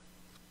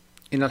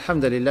إن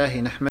الحمد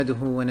لله نحمده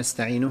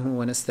ونستعينه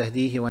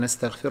ونستهديه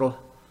ونستغفره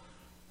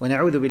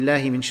ونعوذ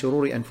بالله من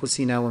شرور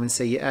أنفسنا ومن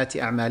سيئات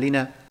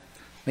أعمالنا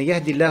من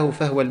يهد الله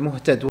فهو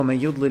المهتد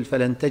ومن يضلل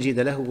فلن تجد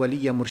له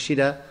وليا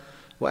مرشدا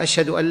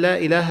وأشهد أن لا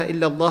إله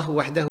إلا الله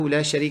وحده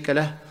لا شريك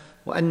له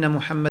وأن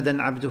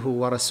محمدا عبده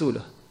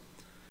ورسوله.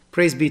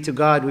 Praise be to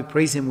God, we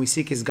praise Him, we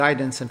seek His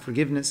guidance and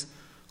forgiveness.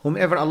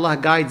 Whomever Allah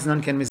guides,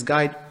 none can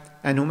misguide,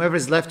 and whomever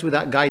is left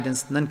without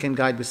guidance, none can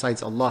guide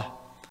besides Allah.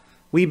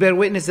 We bear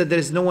witness that there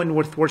is no one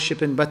worth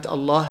worshipping but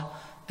Allah,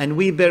 and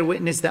we bear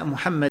witness that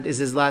Muhammad is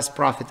His last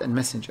prophet and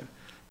messenger.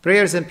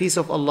 Prayers and peace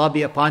of Allah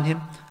be upon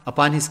him,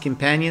 upon his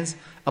companions,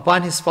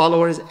 upon his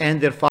followers and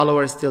their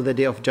followers till the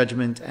day of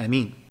judgment.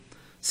 Ameen.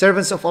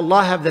 Servants of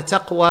Allah, have the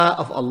taqwa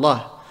of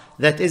Allah.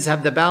 That is,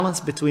 have the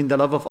balance between the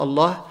love of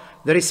Allah,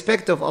 the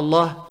respect of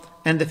Allah,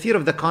 and the fear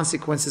of the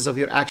consequences of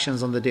your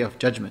actions on the day of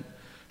judgment.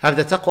 Have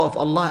the taqwa of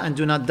Allah and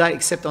do not die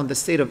except on the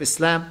state of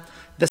Islam,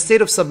 the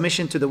state of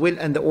submission to the will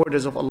and the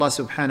orders of Allah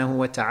subhanahu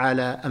wa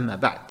ta'ala. Amma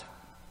ba'd.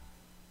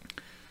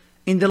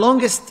 In the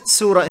longest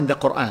surah in the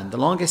Quran, the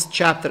longest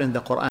chapter in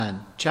the Quran,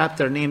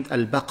 chapter named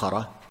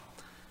Al-Baqarah,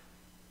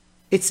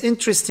 it's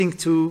interesting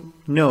to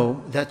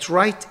know that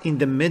right in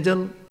the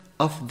middle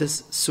of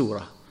this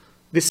surah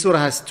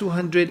has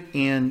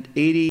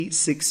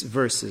 286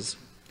 verses.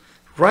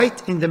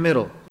 Right in the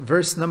middle,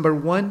 verse number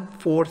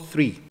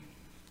 143,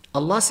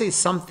 Allah says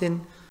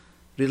something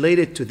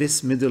related to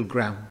this middle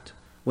ground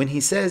when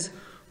He says,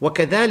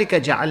 وَكَذَلِكَ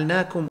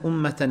جَعَلْنَاكُمْ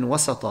أُمَّةً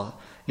وَسَطًا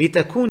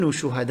لِتَكُونُوا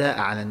شُهَدَاءَ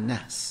عَلَى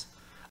النَّاسِ.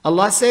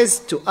 Allah says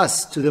to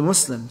us, to the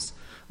Muslims,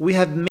 we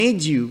have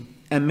made you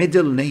a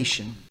middle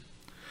nation.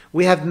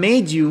 We have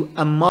made you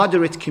a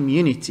moderate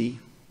community.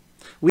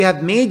 We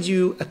have made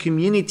you a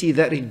community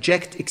that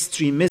rejects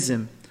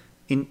extremism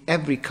in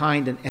every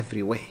kind and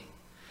every way.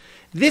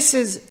 This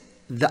is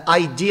the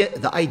idea,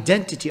 the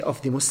identity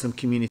of the Muslim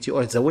community,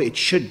 or the way it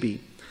should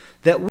be,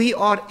 that we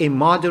are a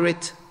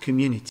moderate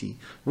community.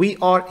 We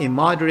are a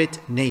moderate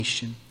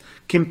nation.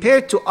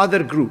 Compared to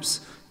other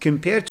groups,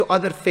 compared to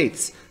other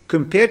faiths,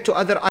 compared to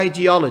other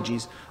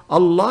ideologies,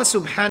 Allah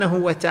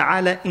subhanahu wa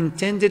ta'ala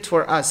intended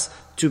for us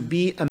to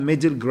be a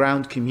middle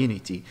ground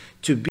community,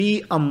 to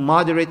be a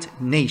moderate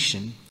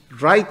nation,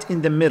 right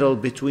in the middle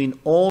between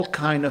all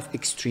kind of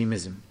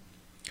extremism.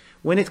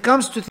 When it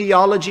comes to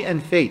theology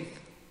and faith,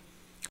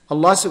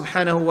 Allah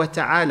subhanahu wa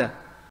ta'ala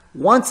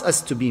wants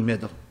us to be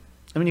middle.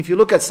 I mean, if you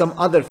look at some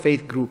other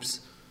faith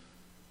groups,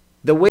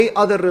 the way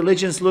other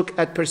religions look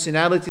at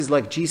personalities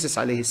like Jesus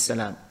alayhi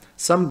salam,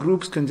 some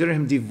groups consider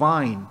him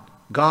divine,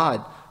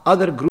 God.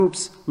 Other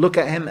groups look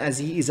at him as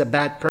he is a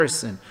bad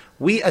person.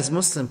 We as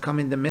Muslims come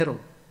in the middle.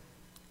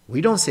 We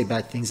don't say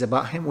bad things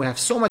about him. We have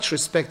so much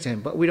respect to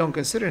him, but we don't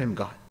consider him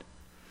God.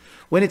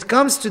 When it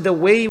comes to the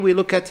way we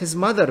look at his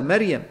mother,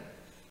 Maryam,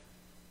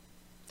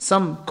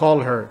 some call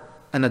her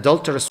an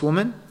adulterous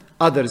woman,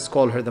 others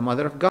call her the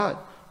mother of God.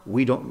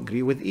 We don't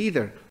agree with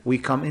either. We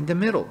come in the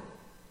middle.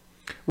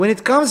 When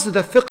it comes to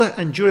the fiqh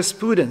and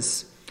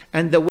jurisprudence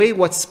and the way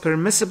what's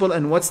permissible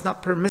and what's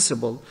not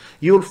permissible,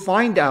 you'll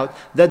find out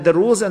that the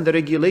rules and the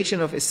regulation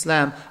of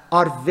Islam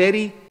are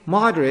very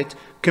moderate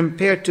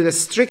compared to the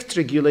strict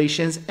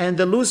regulations and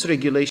the loose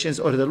regulations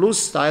or the loose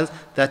styles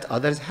that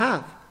others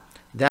have.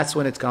 That's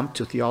when it comes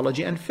to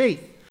theology and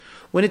faith.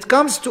 When it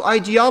comes to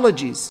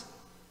ideologies,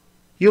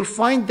 you'll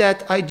find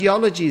that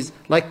ideologies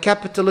like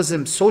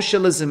capitalism,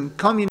 socialism,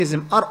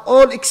 communism are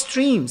all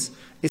extremes.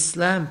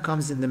 Islam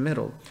comes in the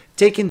middle,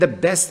 taking the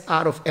best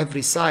out of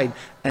every side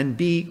and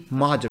be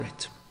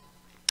moderate.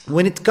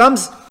 When it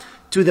comes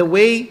to the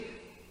way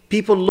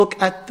people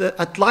look at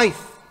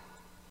life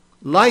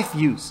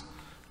views,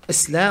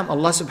 Islam,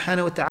 Allah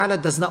subhanahu wa ta'ala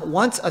does not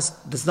want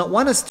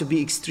us to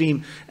be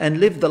extreme and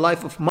live the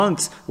life of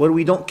monks where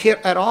we don't care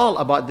at all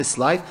about this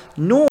life,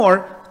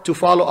 nor to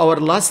follow our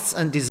lusts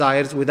and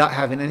desires without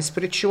having any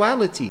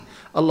spirituality.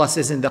 Allah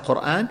says in the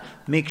Quran,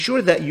 make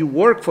sure that you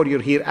work for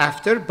your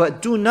hereafter,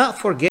 but do not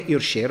forget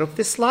your share of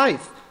this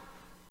life.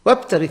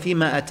 وَابْتَغِ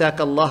فِيمَا أَتَاكَ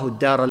اللَّهُ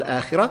الدَّارَ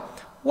الْآخِرَةَ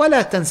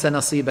وَلَا تَنْسَ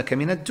نَصِيبَكَ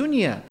مِنَ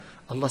الدُّنْيَا.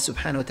 Allah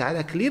subhanahu wa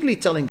ta'ala clearly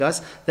telling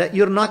us that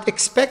you're not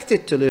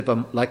expected to live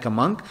like a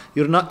monk.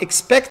 You're not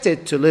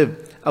expected to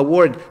live a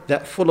world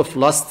that full of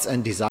lusts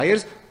and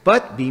desires,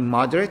 but be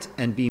moderate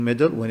and be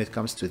middle when it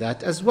comes to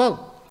that as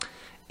well.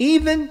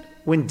 Even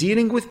when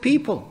dealing with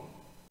people,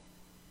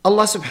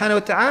 Allah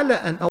subhanahu wa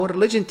ta'ala and our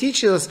religion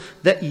teaches us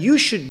that you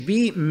should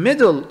be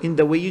middle in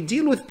the way you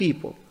deal with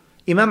people.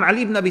 Imam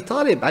Ali ibn Abi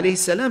Talib alayhi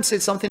salam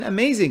said something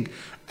amazing.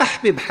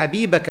 أحبب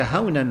حبيبك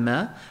هونا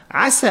ما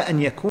عسى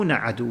أن يكون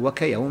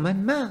عدوك يوما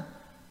ما.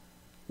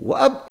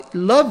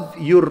 Love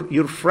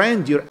your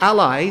friend, your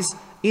allies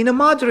in a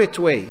moderate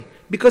way,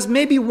 because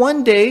maybe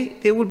one day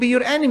they will be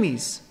your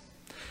enemies.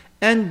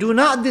 And do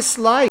not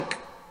dislike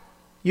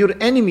your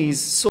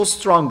enemies so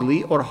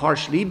strongly or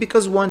harshly,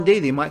 because one day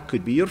they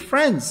could be your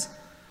friends.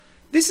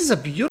 This is a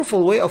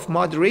beautiful way of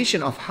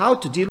moderation of how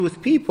to deal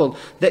with people,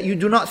 that you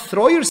do not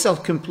throw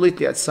yourself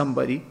completely at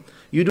somebody.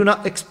 You do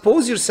not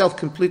expose yourself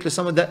completely to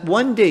someone that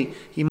one day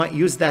he might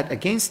use that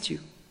against you.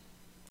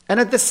 And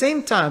at the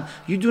same time,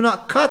 you do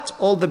not cut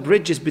all the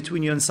bridges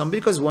between you and somebody,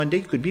 because one day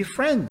you could be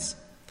friends.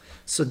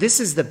 So this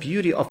is the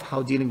beauty of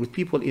how dealing with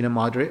people in a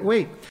moderate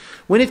way.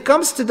 When it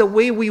comes to the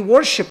way we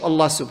worship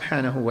Allah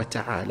subhanahu wa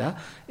ta'ala,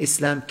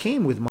 Islam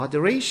came with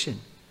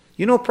moderation.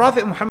 You know,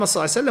 Prophet Muhammad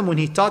sallallahu alaihi wasallam, when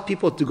he taught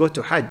people to go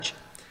to Hajj,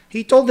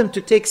 he told them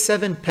to take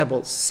 7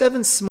 pebbles,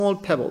 7 small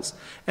pebbles,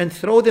 and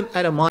throw them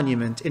at a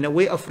monument in a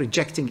way of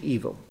rejecting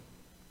evil.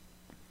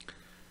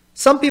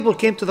 Some people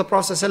came to the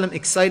Prophet ﷺ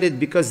excited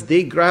because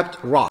they grabbed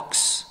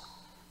rocks.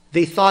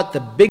 They thought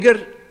the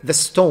bigger the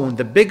stone,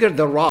 the bigger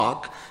the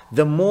rock,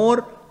 the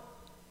more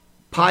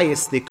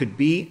pious they could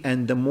be,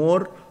 and the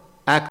more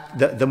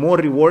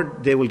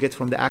reward they will get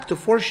from the act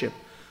of worship.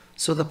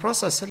 So the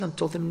Prophet ﷺ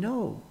told them,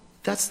 no,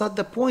 that's not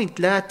the point.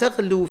 لا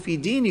تغلوا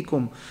في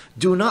دينكم.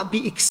 Do not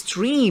be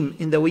extreme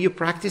in the way you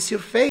practice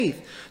your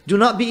faith. Do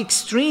not be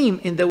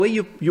extreme in the way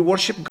you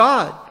worship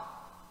God.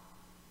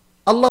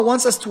 Allah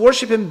wants us to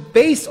worship Him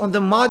based on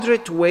the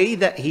moderate way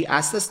that He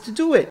asked us to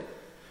do it.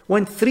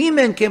 When 3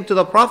 men came to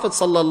the Prophet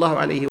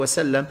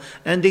ﷺ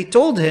and they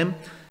told him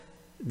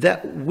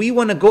that we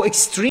want to go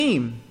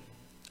extreme,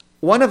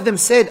 one of them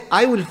said,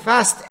 I will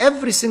fast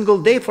every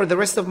single day for the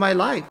rest of my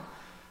life.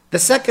 The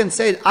second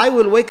said, I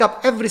will wake up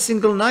every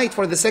single night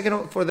for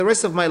the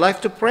rest of my life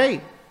to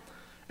pray.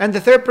 And the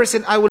third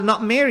person, I will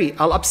not marry.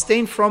 I'll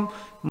abstain from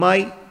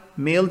my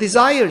male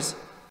desires.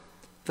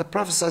 The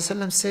Prophet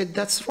ﷺ said,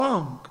 that's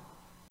wrong.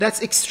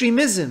 That's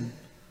extremism.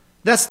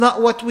 That's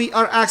not what we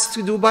are asked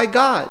to do by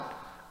God.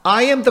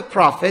 I am the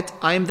Prophet.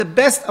 I am the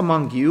best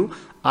among you.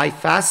 I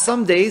fast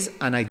some days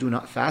and I do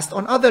not fast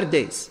on other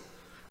days.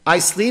 I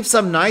sleep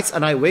some nights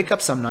and I wake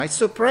up some nights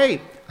to pray.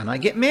 And I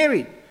get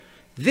married.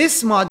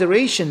 This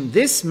moderation,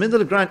 this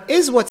middle ground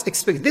is what's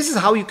expected. This is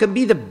how you can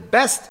be the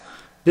best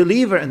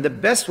believer and the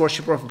best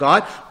worshiper of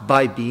God,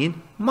 by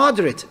being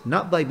moderate,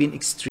 not by being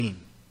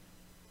extreme.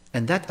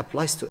 And that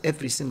applies to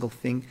every single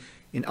thing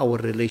in our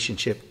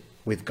relationship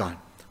with God.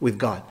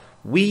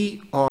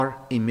 We are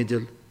a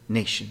middle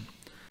nation.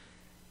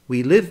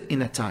 We live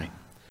in a time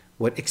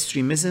where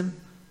extremism,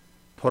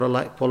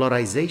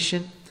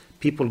 polarization,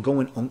 people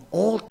going on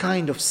all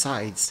kinds of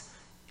sides,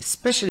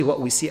 especially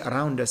what we see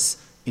around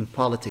us in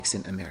politics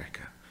in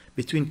America,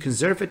 between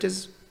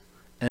conservatives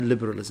and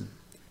liberalism,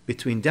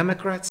 between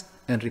Democrats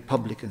and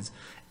Republicans.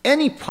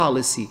 Any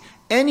policy,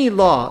 any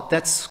law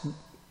that's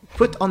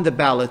put on the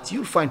ballot,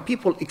 you'll find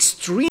people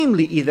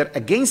extremely either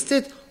against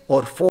it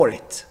or for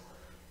it.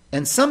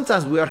 And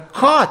sometimes we are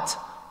caught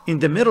in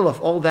the middle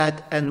of all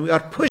that, and we are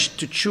pushed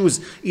to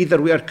choose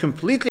either we are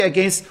completely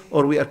against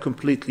or we are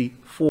completely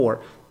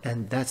for.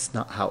 And that's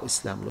not how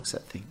Islam looks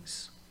at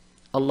things.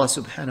 Allah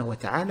subhanahu wa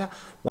ta'ala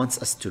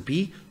wants us to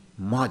be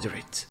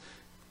moderate.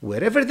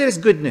 Wherever there is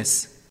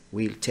goodness,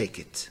 we'll take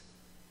it.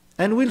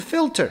 And we'll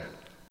filter.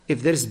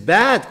 If there's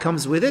bad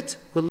comes with it,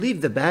 we'll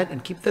leave the bad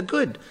and keep the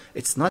good.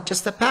 It's not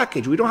just a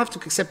package. We don't have to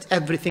accept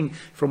everything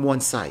from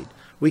one side.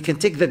 We can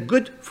take the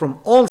good from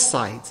all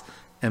sides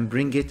and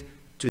bring it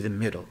to the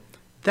middle.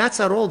 That's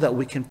a role that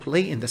we can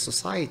play in the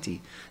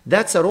society.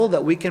 That's a role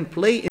that we can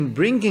play in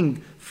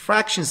bringing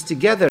fractions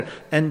together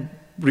and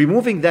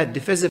removing that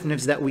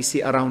divisiveness that we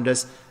see around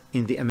us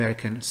in the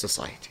American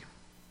society.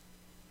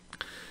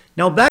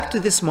 Now back to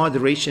this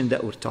moderation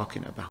that we're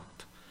talking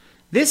about.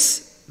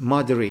 This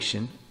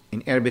moderation,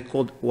 in Arabic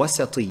called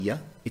wasatiyya,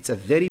 it's a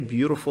very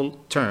beautiful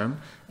term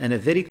and a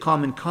very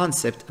common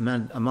concept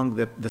among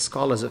the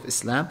scholars of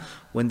Islam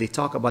when they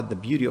talk about the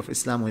beauty of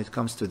Islam when it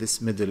comes to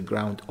this middle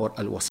ground, or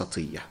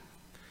al-wasatiyya.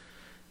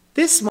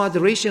 This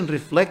moderation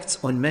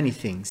reflects on many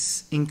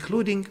things,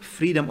 including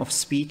freedom of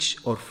speech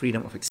or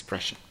freedom of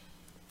expression.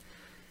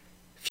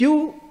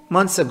 Few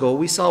months ago,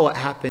 we saw what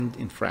happened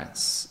in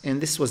France, and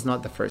this was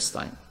not the first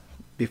time.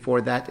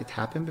 Before that, it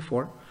happened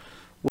before,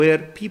 where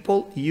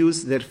people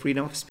use their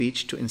freedom of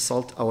speech to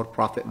insult our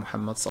Prophet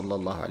Muhammad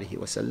sallallahu alaihi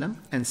wasallam.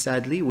 And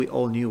sadly, we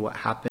all knew what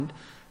happened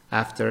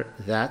after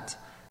that,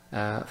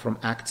 from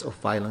acts of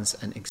violence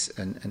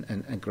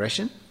and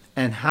aggression,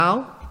 and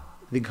how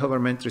the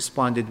government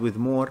responded with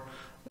more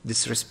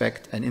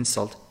disrespect and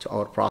insult to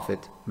our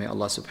Prophet. May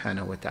Allah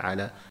subhanahu wa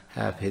ta'ala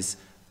have his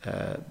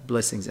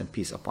blessings and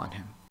peace upon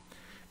him.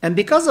 And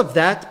because of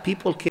that,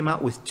 people came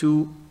out with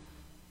 2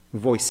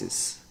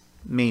 voices,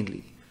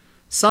 mainly.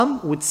 Some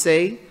would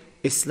say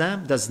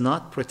Islam does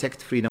not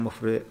protect freedom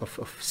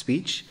of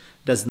speech,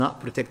 does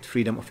not protect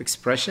freedom of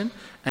expression,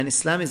 and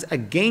Islam is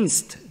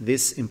against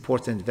this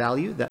important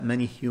value that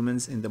many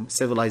humans in the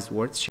civilized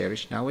world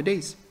cherish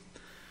nowadays.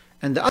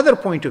 And the other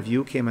point of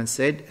view came and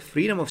said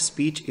freedom of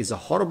speech is a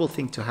horrible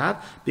thing to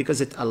have because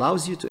it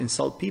allows you to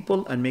insult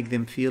people and make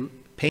them feel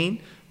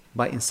pain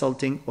by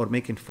insulting or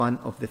making fun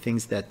of the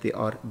things that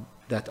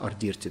are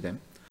dear to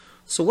them.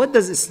 So how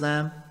does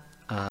Islam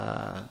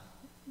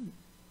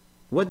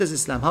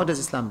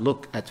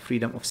look at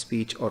freedom of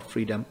speech or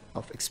freedom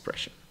of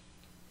expression?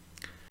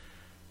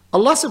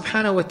 Allah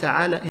subhanahu wa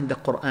ta'ala in the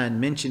Quran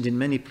mentioned in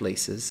many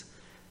places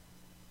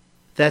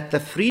that the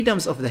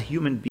freedoms of the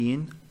human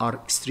being are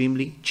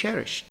extremely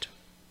cherished.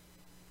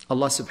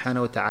 Allah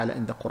subhanahu wa ta'ala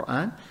in the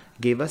Quran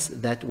gave us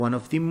that one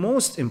of the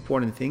most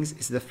important things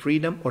is the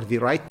freedom or the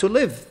right to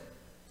live.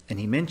 And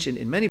he mentioned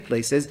in many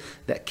places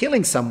that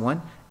killing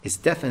someone is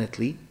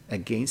definitely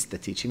against the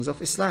teachings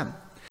of Islam.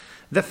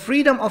 The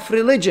freedom of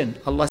religion.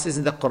 Allah says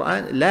in the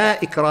Quran, لا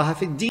إكراه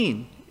في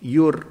الدين.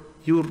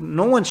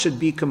 No one should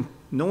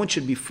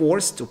be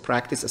forced to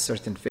practice a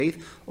certain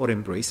faith or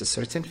embrace a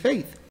certain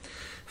faith.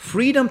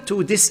 Freedom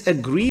to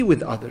disagree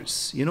with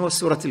others. You know,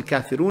 Surah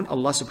Al-Kafirun,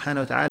 Allah subhanahu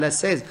wa ta'ala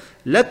says,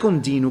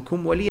 لَكُمْ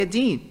دِينُكُمْ وَلِيَ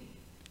دِينٌ.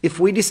 If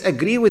we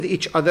disagree with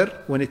each other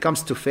when it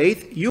comes to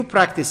faith, you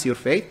practice your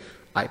faith,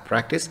 I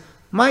practice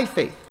my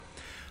faith.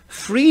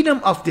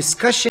 Freedom of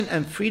discussion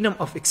and freedom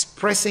of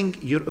expressing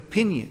your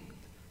opinion.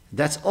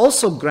 That's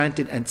also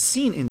granted and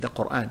seen in the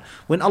Quran.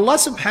 When Allah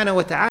subhanahu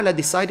wa ta'ala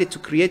decided to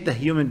create the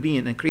human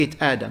being and create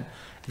Adam,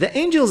 the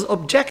angels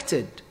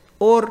objected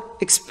or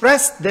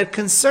expressed their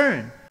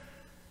concern.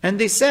 And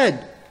they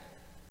said,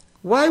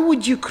 why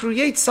would you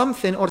create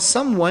something or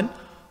someone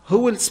who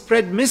will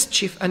spread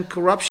mischief and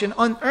corruption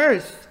on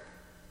earth?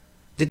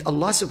 Did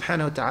Allah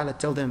subhanahu wa ta'ala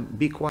tell them,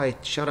 be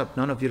quiet, shut up,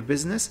 none of your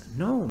business?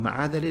 No,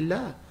 ma'adha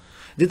lillah.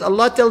 Did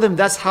Allah tell them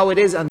that's how it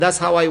is and that's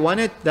how I want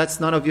it, that's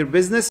none of your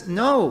business?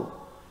 No.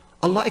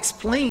 Allah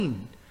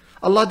explained.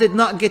 Allah did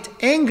not get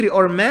angry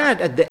or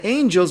mad at the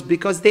angels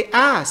because they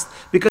asked,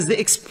 because they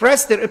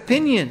expressed their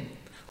opinion.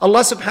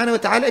 Allah subhanahu wa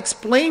ta'ala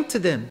explained to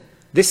them,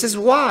 this is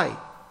why.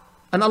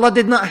 And Allah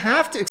did not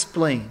have to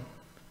explain.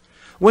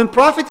 When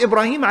Prophet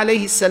Ibrahim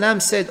alayhi salam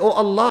said, oh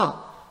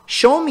Allah,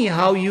 show me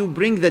how you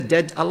bring the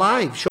dead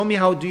alive. Show me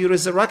how do you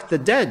resurrect the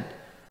dead.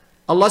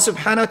 Allah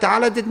subhanahu wa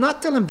ta'ala did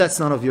not tell him that's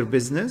none of your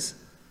business.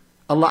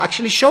 Allah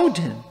actually showed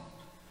him.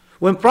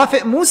 When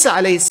Prophet Musa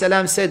alayhi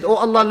salam said, oh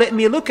Allah, let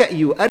me look at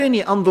you.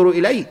 Arini anzuru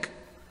ilayk.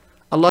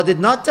 Allah did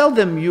not tell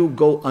them, you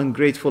go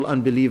ungrateful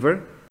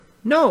unbeliever.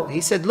 No, he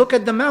said, look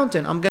at the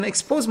mountain. I'm going to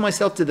expose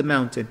myself to the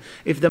mountain.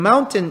 If the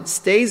mountain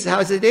stays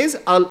as it is,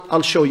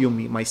 I'll show you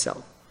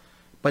myself.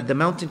 But the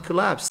mountain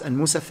collapsed and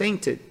Musa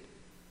fainted.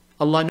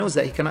 Allah knows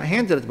that he cannot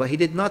handle it, but he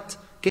did not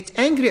get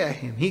angry at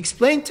him. He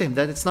explained to him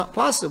that it's not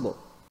possible.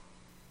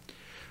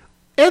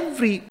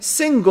 Every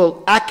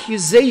single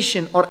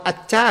accusation or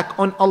attack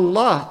on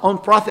Allah, on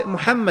Prophet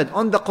Muhammad,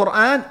 on the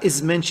Quran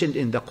is mentioned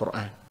in the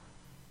Quran.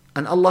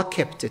 And Allah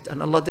kept it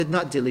and Allah did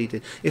not delete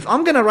it. If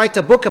I'm going to write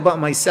a book about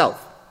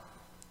myself,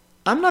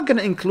 I'm not going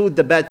to include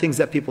the bad things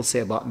that people say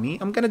about me.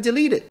 I'm going to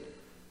delete it.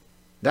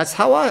 That's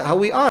how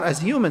we are as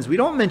humans. We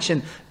don't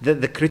mention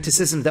the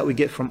criticism that we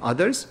get from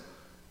others.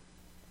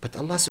 But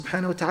Allah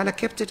subhanahu wa ta'ala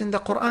kept it in the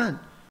Quran.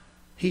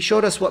 He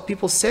showed us what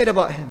people said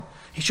about him.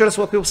 He showed us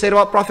what people said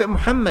about Prophet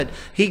Muhammad.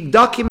 He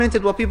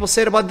documented what people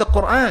said about the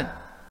Quran,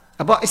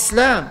 about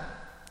Islam.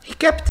 He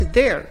kept it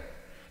there.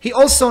 He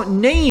also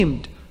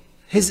named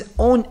his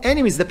own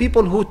enemies, the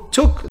people who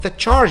took the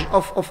charge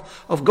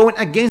of going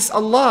against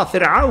Allah,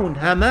 Fir'aun,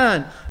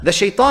 Haman, the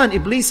Shaitan,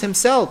 Iblis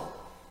himself.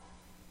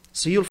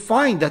 So you'll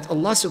find that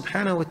Allah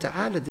subhanahu wa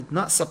ta'ala did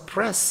not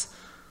suppress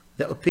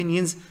the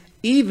opinions,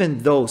 even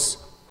those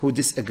who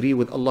disagree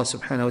with Allah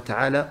subhanahu wa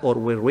ta'ala or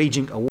were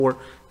waging a war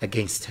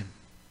against him.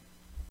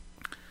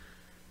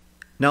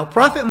 Now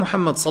Prophet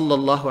Muhammad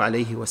sallallahu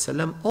alayhi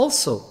wasallam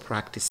also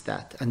practiced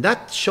that, and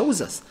that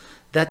shows us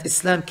that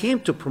Islam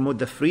came to promote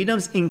the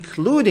freedoms,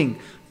 including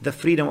the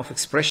freedom of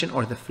expression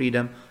or the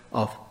freedom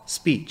of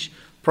speech.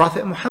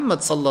 Prophet Muhammad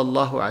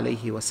sallallahu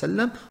alayhi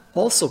wasallam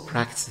also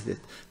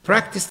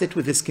practiced it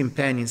with his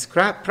companions,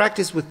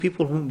 practiced with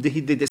people whom he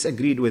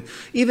disagreed with,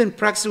 even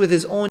practiced with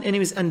his own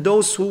enemies and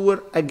those who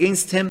were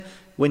against him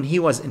when he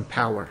was in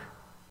power.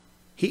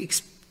 He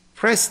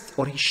expressed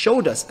or he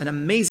showed us an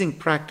amazing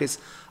practice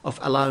of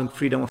allowing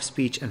freedom of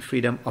speech and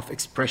freedom of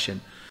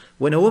expression.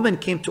 When a woman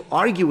came to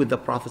argue with the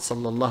Prophet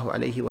sallallahu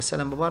alaihi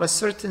wasallam about a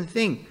certain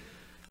thing,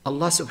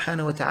 Allah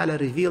subhanahu wa ta'ala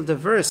revealed a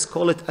verse,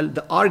 call it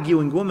the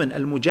arguing woman,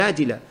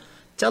 al-mujadila,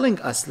 telling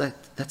us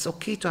that that's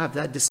okay to have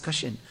that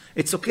discussion.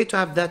 It's okay to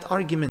have that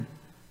argument,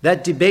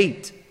 that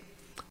debate.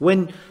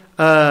 When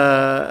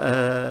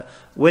the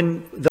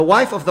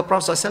wife of the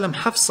Prophet sallallahu alaihi wasallam,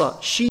 Hafsa,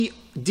 she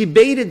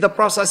debated the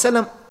Prophet sallallahu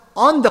alaihi wasallam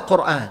on the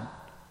Quran.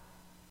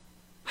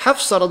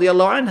 Hafsa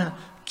radiallahu anha,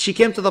 she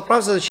came to the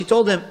Prophet, she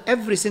told him,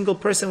 every single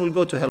person will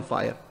go to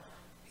hellfire.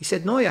 He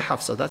said, no, ya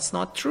Hafsa, that's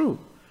not true.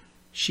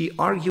 She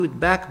argued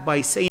back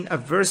by saying a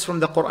verse from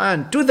the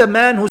Quran to the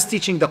man who's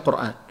teaching the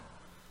Quran.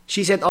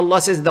 She said,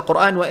 Allah says in the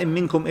Quran,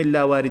 وَإِن مِّنكُمْ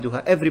إِلَّا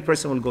وَارِدُهَا. Every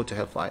person will go to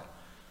hellfire.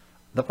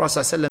 The Prophet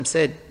ﷺ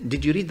said,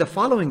 did you read the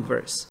following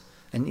verse?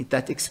 And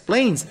that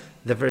explains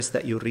the verse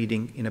that you're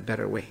reading in a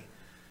better way.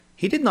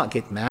 He did not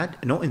get mad.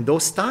 No, in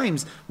those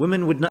times,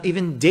 women would not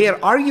even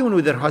dare arguing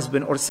with their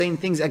husband or saying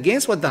things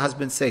against what the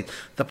husband said.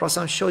 The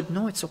Prophet showed,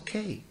 no, it's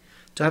okay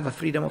to have a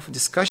freedom of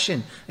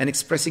discussion and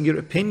expressing your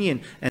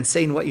opinion and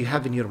saying what you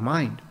have in your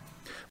mind.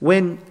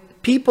 When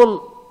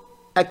people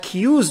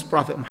accused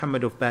Prophet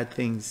Muhammad of bad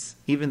things,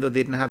 even though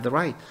they didn't have the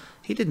right,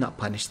 he did not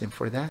punish them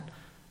for that.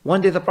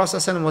 One day the Prophet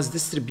ﷺ was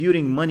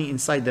distributing money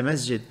inside the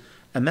masjid.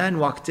 A man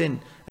walked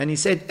in and he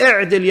said,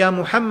 "I'dil ya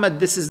Muhammad,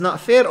 this is not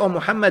fair. Oh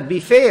Muhammad, be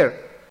fair."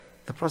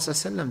 The Prophet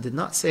ﷺ did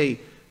not say,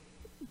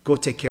 go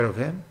take care of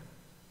him.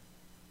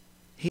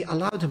 He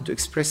allowed him to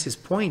express his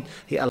point.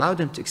 He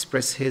allowed him to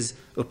express his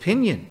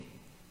opinion.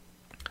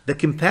 The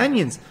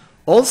companions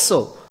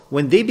also,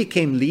 when they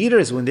became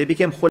leaders, when they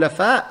became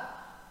khulafa,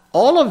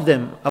 all of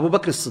them, Abu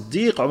Bakr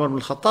as-Siddiq, Umar ibn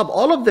al-Khattab,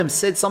 all of them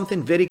said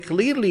something very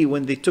clearly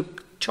when they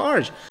took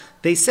charge.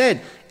 They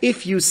said,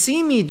 if you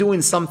see me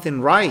doing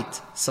something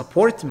right,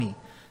 support me.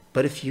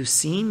 But if you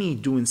see me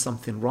doing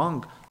something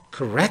wrong,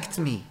 correct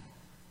me.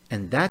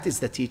 And that is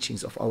the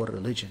teachings of our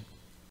religion.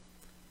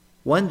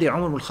 One day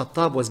Umar ibn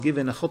al-Khattab was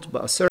given a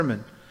khutbah, a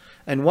sermon.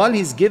 And while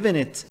he's given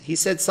it, he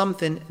said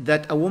something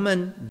that a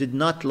woman did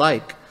not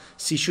like.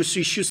 She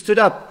stood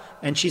up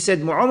and she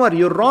said, Umar,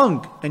 you're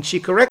wrong. And she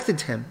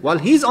corrected him while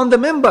he's on the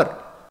minbar.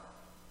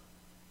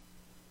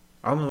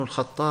 Umar ibn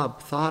al-Khattab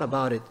thought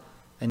about it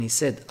and he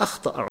said,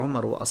 أخطأ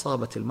عمر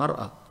وأصابت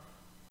المرأة.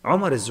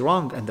 Umar is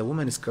wrong and the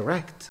woman is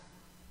correct.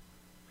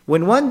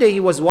 When one day he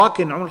was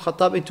walking, Umar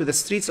al-Khattab, into the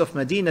streets of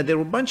Medina, there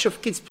were a bunch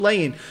of kids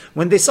playing.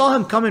 When they saw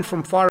him coming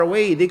from far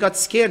away, they got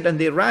scared and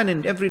they ran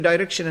in every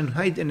direction and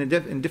hid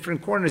in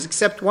different corners,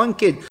 except one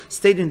kid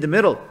stayed in the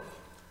middle.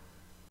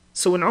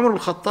 So when Umar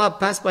al-Khattab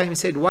passed by him, he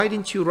said, why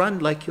didn't you run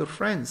like your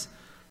friends?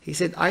 He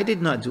said, I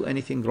did not do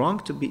anything wrong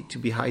to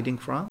be hiding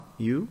from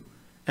you.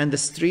 And the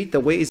street, the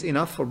way is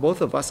enough for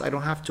both of us. I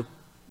don't have to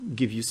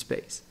give you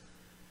space.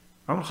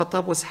 Umar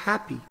al-Khattab was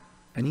happy.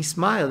 And he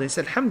smiled and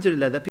said,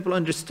 Alhamdulillah, that people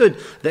understood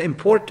the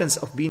importance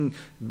of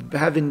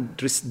having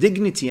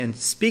dignity and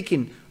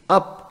speaking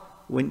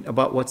up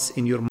about what's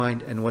in your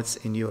mind and what's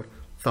in your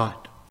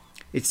thought.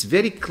 It's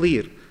very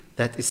clear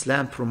that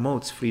Islam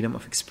promotes freedom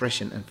of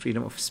expression and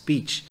freedom of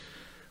speech.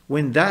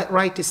 When that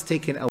right is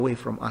taken away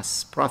from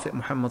us, Prophet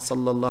Muhammad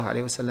sallallahu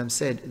alaihi wasallam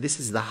said, this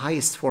is the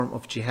highest form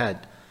of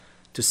jihad,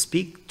 to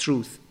speak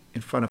truth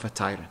in front of a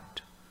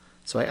tyrant.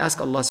 So I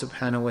ask Allah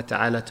subhanahu wa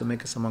ta'ala to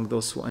make us among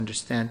those who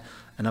understand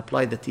and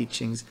apply the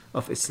teachings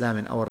of Islam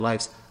in our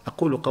lives.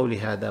 أقول قولي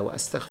هذا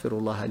وأستغفر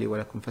الله لي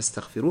ولكم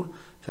فاستغفروه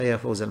فيا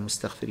فوز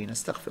المستغفرين.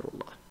 استغفر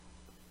الله.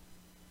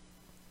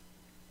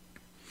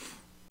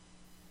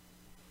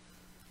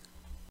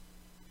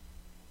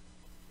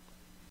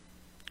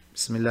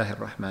 بسم الله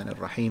الرحمن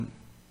الرحيم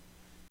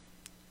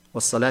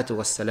والصلاة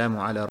والسلام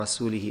على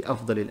رسوله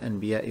أفضل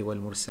الأنبياء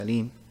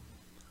والمرسلين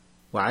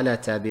وعلى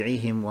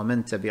تابعيهم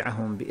ومن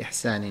تبعهم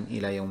بإحسان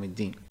إلى يوم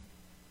الدين.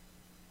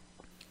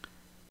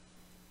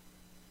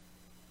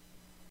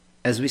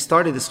 As we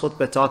started this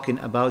khutbah talking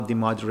about the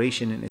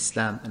moderation in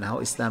Islam and how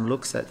Islam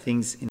looks at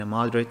things in a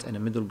moderate and a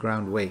middle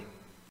ground way,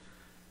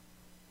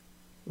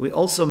 we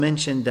also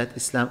mentioned that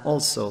Islam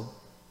also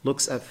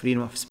looks at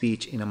freedom of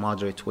speech in a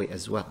moderate way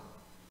as well.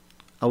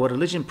 Our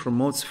religion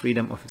promotes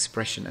freedom of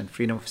expression and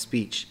freedom of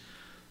speech,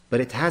 but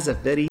it has a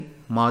very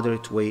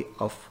moderate way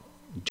of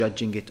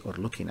judging it or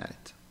looking at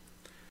it.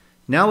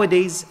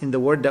 Nowadays, in the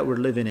world that we're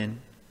living in,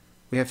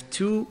 we have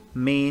two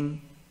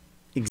main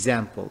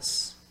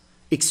examples,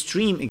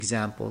 extreme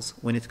examples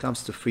when it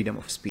comes to freedom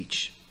of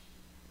speech.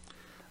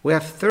 We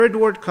have third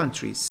world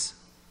countries,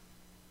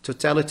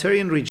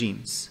 totalitarian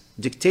regimes,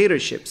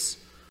 dictatorships.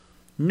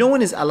 No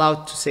one is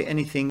allowed to say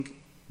anything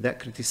that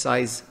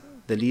criticizes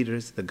the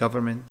leaders, the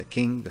government, the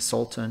king, the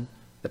sultan,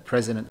 the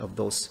president of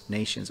those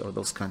nations or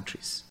those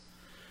countries.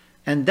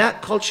 And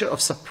that culture of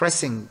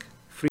suppressing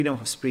freedom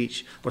of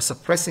speech or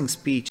suppressing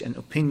speech and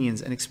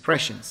opinions and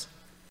expressions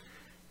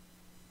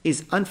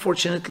is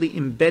unfortunately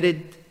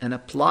embedded and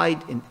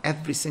applied in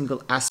every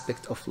single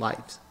aspect of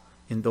life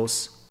in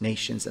those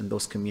nations and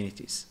those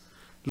communities.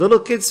 Little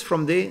kids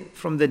from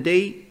the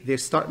day they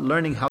start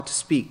learning how to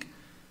speak,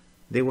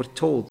 they were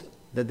told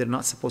that they're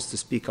not supposed to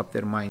speak up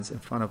their minds in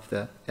front of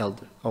the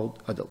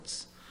old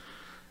adults.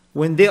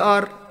 When they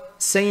are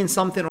saying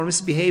something or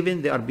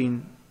misbehaving, they are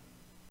being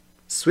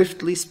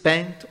swiftly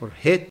spanked or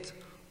hit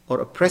or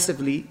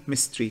oppressively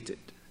mistreated.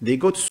 They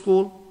go to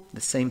school,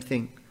 the same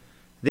thing.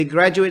 They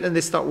graduate and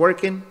they start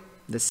working,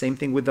 the same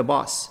thing with the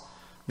boss.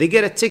 They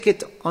get a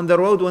ticket on the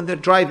road when they're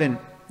driving,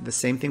 the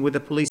same thing with the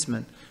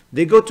policeman.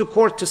 They go to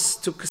court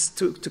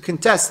to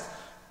contest,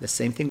 the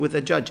same thing with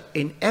the judge.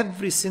 In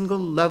every single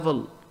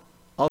level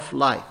of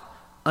life,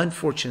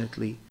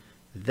 unfortunately,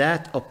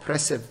 that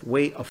oppressive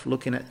way of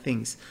looking at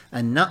things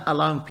and not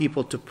allowing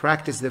people to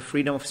practice their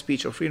freedom of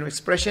speech or freedom of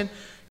expression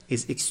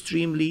is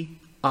extremely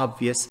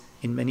obvious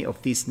in many of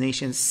these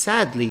nations.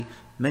 Sadly,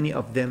 many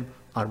of them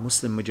are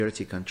Muslim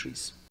majority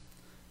countries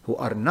who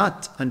are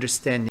not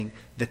understanding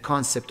the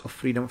concept of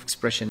freedom of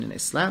expression in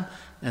Islam,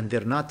 and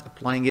they're not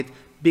applying it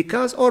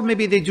because, or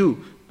maybe they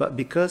do, but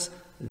because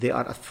they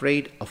are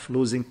afraid of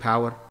losing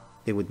power,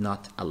 they would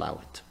not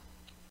allow it.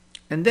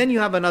 And then you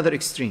have another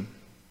extreme.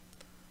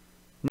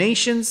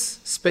 Nations,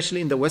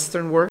 especially in the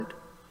Western world,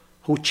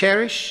 who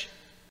cherish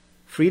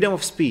freedom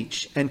of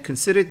speech and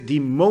consider it the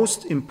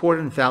most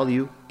important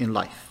value in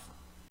life.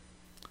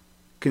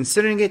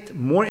 Considering it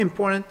more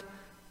important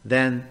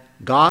than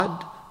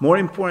God, more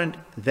important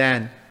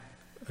than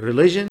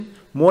religion,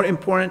 more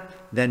important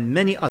than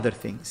many other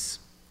things.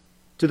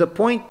 To the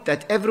point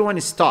that everyone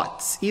is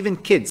taught, even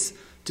kids,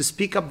 to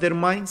speak up their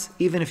minds,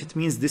 even if it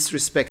means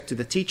disrespect to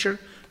the teacher,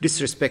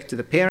 disrespect to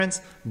the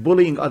parents,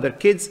 bullying other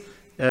kids,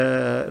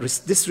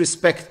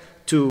 disrespect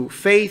to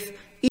faith,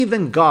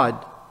 even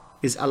God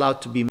is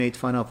allowed to be made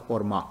fun of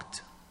or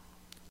mocked.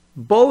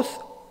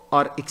 Both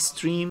are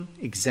extreme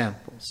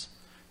examples,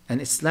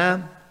 and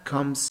Islam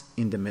comes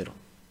in the middle.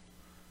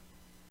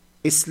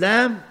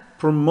 Islam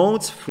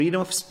promotes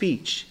freedom of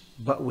speech,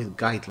 but with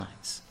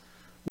guidelines,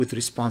 with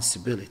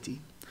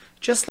responsibility.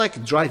 Just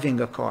like driving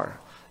a car.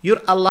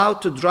 You're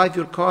allowed to drive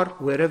your car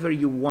wherever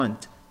you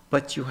want,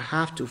 but you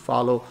have to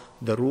follow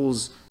the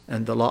rules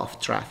and the law of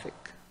traffic.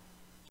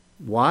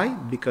 Why?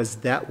 Because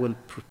that will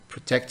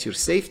protect your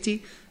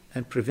safety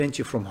and prevent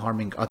you from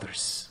harming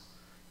others.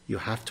 You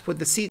have to put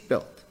the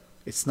seatbelt.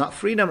 It's not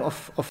freedom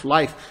of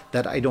life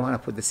that I don't want to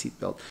put the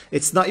seatbelt.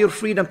 It's not your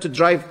freedom to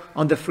drive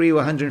on the freeway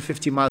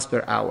 150 miles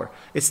per hour.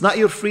 It's not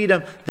your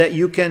freedom that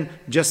you can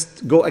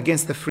just go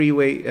against the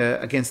freeway,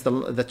 against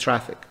the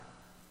traffic.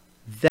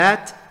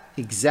 That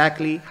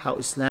exactly how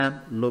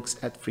Islam looks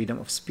at freedom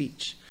of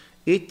speech.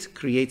 It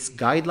creates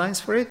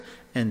guidelines for it,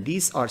 and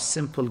these are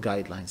simple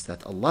guidelines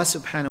that Allah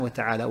subhanahu wa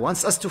ta'ala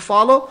wants us to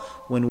follow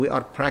when we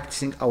are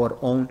practicing our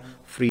own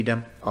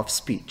freedom of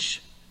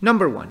speech.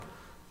 Number one,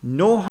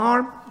 no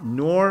harm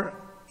nor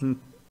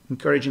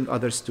encouraging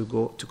others to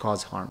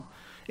cause harm.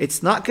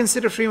 It's not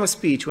considered freedom of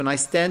speech when I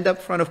stand up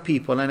in front of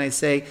people and I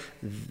say,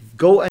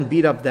 go and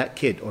beat up that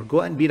kid or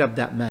go and beat up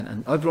that man,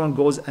 and everyone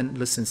goes and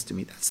listens to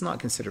me. That's not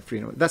considered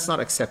freedom. That's not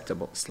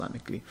acceptable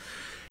Islamically.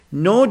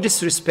 No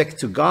disrespect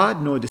to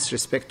God, no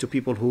disrespect to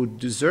people who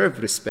deserve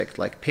respect,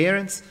 like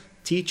parents,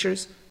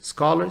 teachers,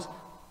 scholars.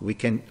 We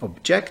can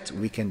object,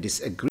 we can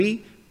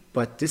disagree,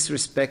 but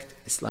disrespect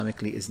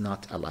Islamically is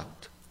not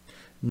allowed.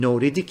 No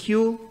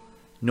ridicule,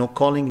 no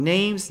calling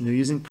names, no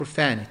using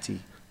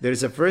profanity. There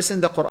is a verse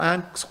in the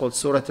Quran, it's called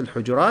Surah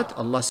Al-Hujurat.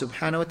 Allah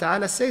subhanahu wa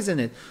ta'ala says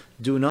in it,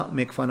 do not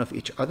make fun of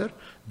each other,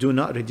 do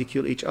not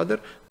ridicule each other,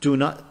 do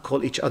not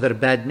call each other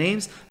bad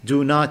names,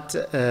 do not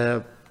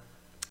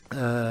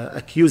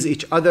accuse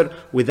each other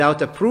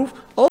without a proof.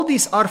 All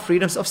these are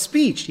freedoms of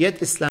speech,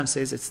 yet Islam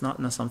says it's not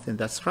something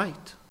that's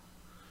right.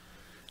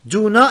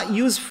 Do not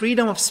use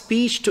freedom of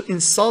speech to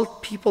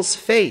insult people's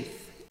faith,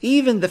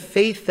 even the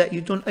faith that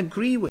you don't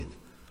agree with.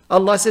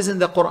 Allah says in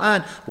the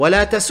Quran,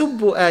 وَلَا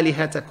تَسُبُّوا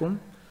آلِهَتَكُمْ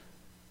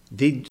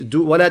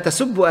وَلَا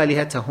تَسُبُّوا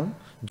آلِهَتَهُمْ.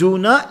 Do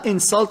not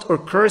insult or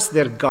curse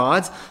their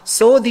gods,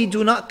 so they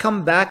do not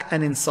come back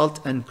and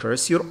insult and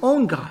curse your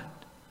own God.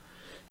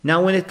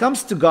 Now when it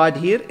comes to God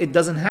here, it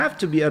doesn't have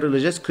to be a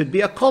religious, could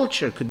be a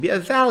culture, could be a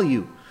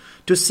value.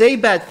 To say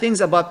bad things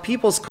about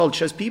people's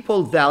cultures,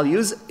 people's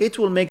values, it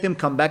will make them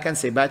come back and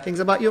say bad things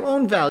about your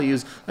own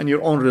values and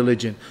your own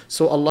religion.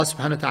 So Allah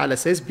subhanahu wa ta'ala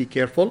says, be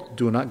careful,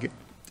 do not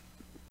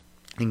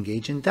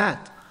engage in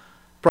that.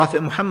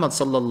 Prophet Muhammad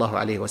sallallahu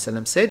alayhi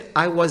wasallam said,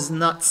 I was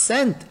not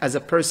sent as a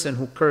person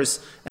who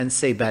curse and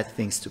say bad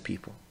things to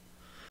people.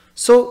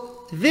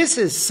 So this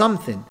is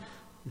something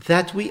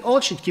that we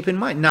all should keep in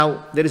mind.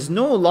 Now, there is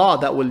no law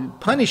that will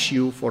punish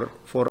you for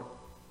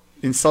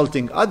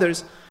insulting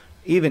others,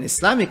 even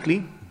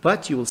Islamically,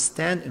 but you will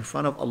stand in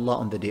front of Allah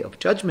on the Day of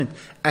Judgment,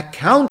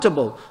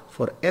 accountable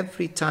for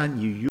every time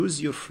you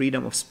use your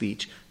freedom of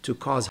speech to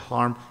cause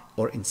harm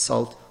or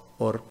insult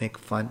or make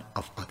fun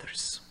of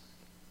others.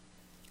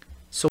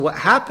 So what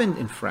happened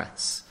in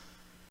France,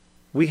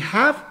 we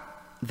have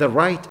the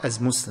right as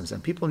Muslims,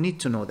 and people need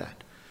to know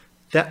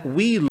that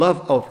we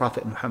love our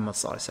Prophet Muhammad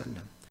sallallahu alaihi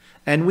wasallam.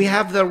 And we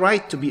have the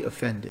right to be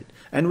offended.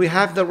 And we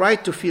have the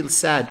right to feel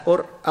sad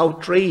or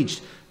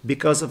outraged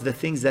because of the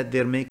things that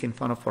they're making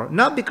fun of.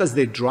 Not because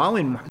they're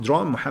drawing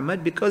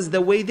Muhammad, because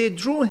the way they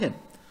drew him.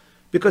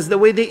 Because the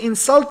way they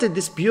insulted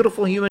this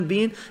beautiful human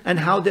being and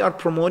how they are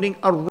promoting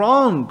a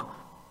wrong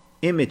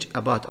image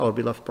about our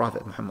beloved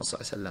Prophet Muhammad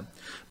sallallahu alaihi wasallam.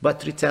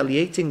 But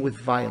retaliating with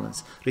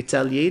violence,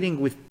 retaliating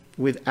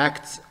with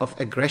acts of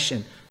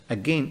aggression,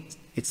 again,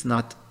 it's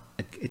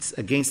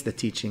against the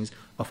teachings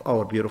of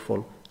our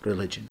beautiful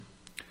religion.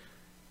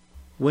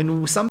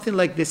 When something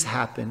like this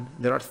happens,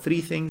 there are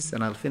three things,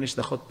 and I'll finish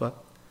the khutbah,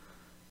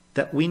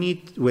 that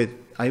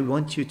I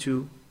want you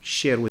to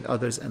share with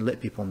others and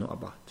let people know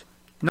about.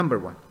 Number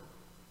one,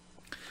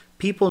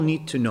 people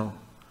need to know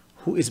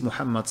who is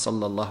Muhammad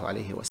sallallahu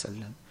alaihi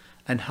wasallam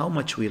and how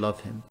much we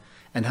love him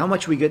and how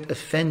much we get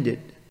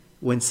offended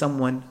when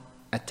someone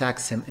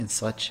attacks him in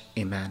such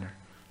a manner.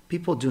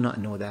 People do not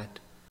know that.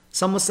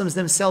 Some Muslims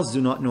themselves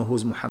do not know who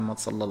is Muhammad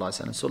sallallahu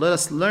alaihi wasallam. So let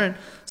us learn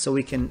so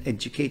we can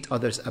educate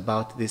others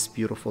about this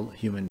beautiful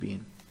human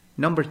being.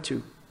 Number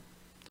two,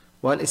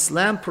 while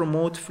Islam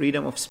promotes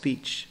freedom of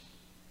speech,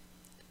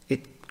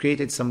 it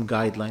created some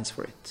guidelines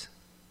for it.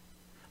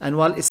 And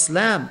while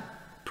Islam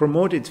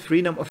promoted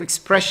freedom of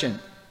expression,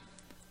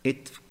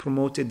 it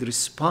promoted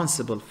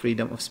responsible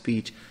freedom of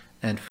speech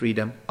and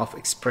freedom of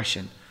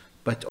expression.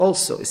 But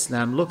also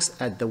Islam looks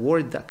at the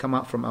words that come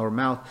out from our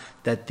mouth,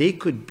 that they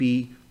could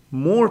be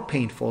more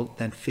painful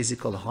than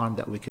physical harm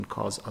that we can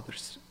cause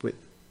others with.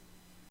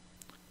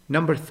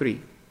 Number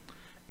three,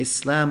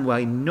 Islam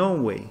by no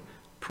way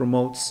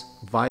promotes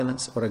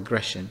violence or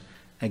aggression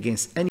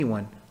against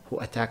anyone who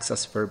attacks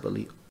us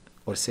verbally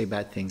or say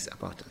bad things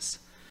about us.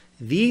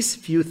 These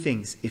few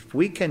things, if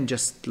we can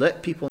just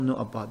let people know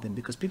about them,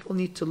 because people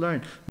need to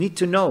learn, need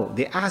to know,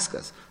 they ask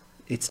us.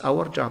 It's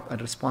our job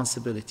and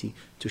responsibility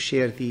to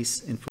share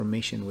this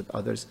information with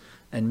others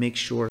and make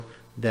sure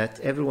that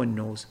everyone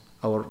knows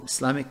our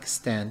Islamic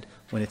stand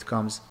when it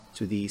comes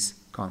to these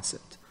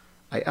concepts.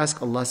 I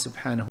ask Allah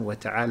subhanahu wa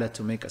ta'ala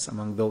to make us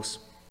among those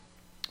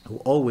who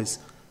always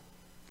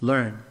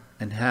learn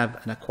and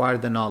have and acquire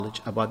the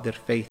knowledge about their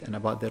faith and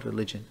about their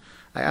religion.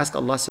 I ask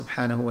Allah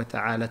subhanahu wa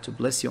ta'ala to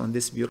bless you on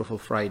this beautiful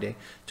Friday,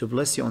 to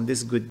bless you on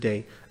this good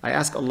day. I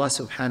ask Allah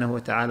subhanahu wa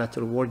ta'ala to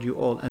reward you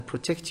all and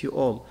protect you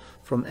all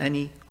from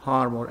any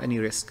harm or any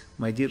risk.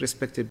 My dear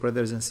respected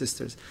brothers and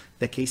sisters,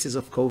 the cases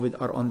of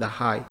COVID are on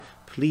the high.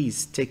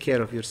 Please take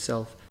care of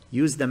yourself.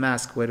 Use the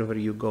mask wherever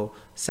you go.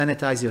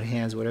 Sanitize your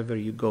hands wherever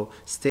you go.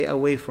 Stay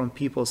away from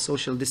people.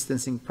 Social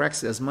distancing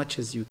practice as much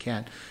as you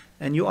can.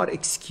 And you are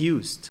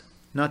excused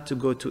not to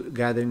go to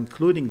gather,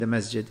 including the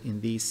masjid,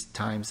 in these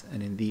times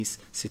and in these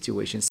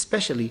situations,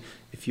 especially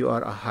if you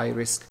are a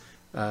high-risk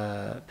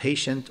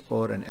patient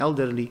or an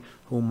elderly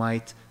who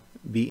might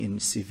be in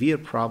severe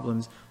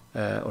problems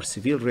or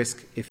severe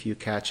risk if you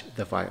catch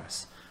the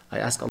virus. I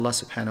ask Allah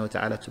subhanahu wa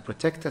ta'ala to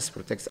protect us,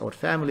 protect our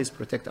families,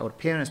 protect our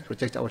parents,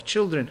 protect our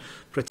children,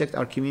 protect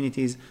our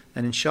communities,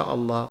 and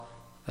inshallah,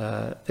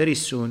 very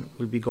soon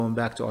we'll be going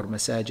back to our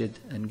masajid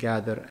and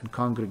gather and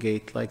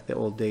congregate like the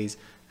old days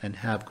and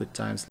have good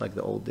times like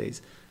the old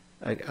days.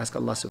 I ask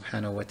Allah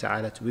subhanahu wa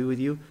ta'ala to be with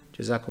you.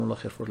 Jazakumullah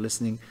khair for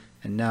listening.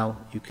 And now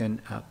you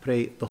can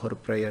pray Dhuhr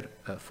prayer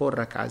 4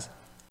 rak'ahs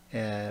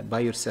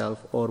by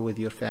yourself or with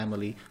your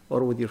family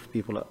or with your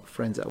people,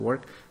 friends at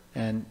work.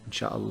 And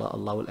inshallah,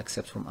 Allah will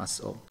accept from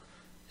us all.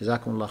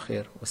 Jazakumullah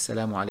khair.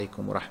 Wassalamu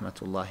alaikum wa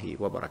rahmatullahi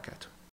wa barakatuh.